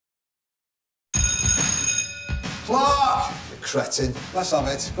Clark! You cretin. Let's have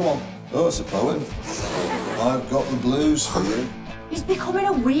it. Come on. Oh, it's a poem. I've got the blues for you. He's becoming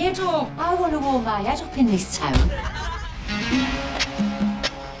a weirdo. I want to warm my head up in this town.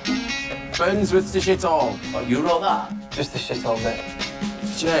 Burns with the shit all. What, you wrote that? Just the shit all bit.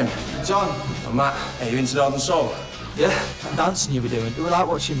 What's your name? John. I'm Matt. Are you into Northern Soul? Yeah, that dancing you were doing. You were like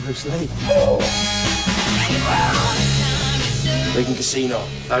watching Bruce Lee. Wigan Casino.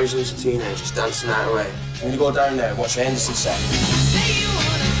 Thousands of teenagers dancing that away. I'm gonna go down there and watch Henderson set.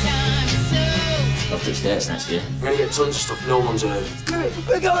 Off to the States next year. I'm gonna get tons of stuff no one's heard.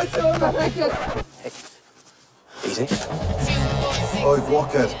 We're going to America. Easy. Oi,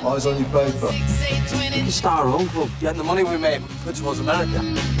 blockhead. Eyes on your paper. You can start our own club. Yeah, the money we make, put towards America.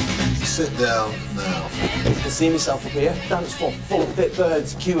 Sit down now. I can see myself up here. Dance floor full of fit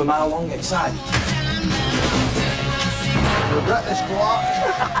birds, queue a mile long inside. Regret this, Clark.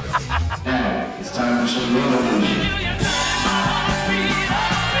 It's time for some real.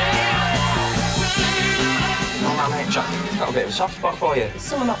 Jack, got a bit of a soft spot for you.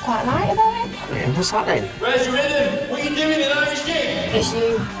 Something not quite right about it. Yeah, what's that then? Where's your rhythm? What are you doing in Irish gig? It's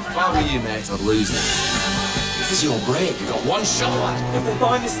you. If I were you, mate, I'd lose it. This is your break. You've got one shot, lad. If they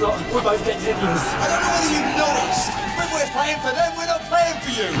find this lot, we're both getting Indians. I don't know whether you've noticed. When we're playing for them, we're not playing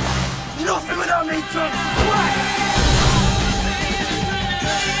for you. Nothing without me, John.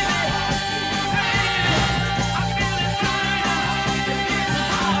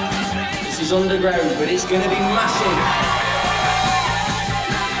 This is underground, but it's going to be massive.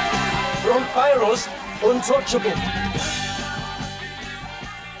 Don't fire us, untouchable.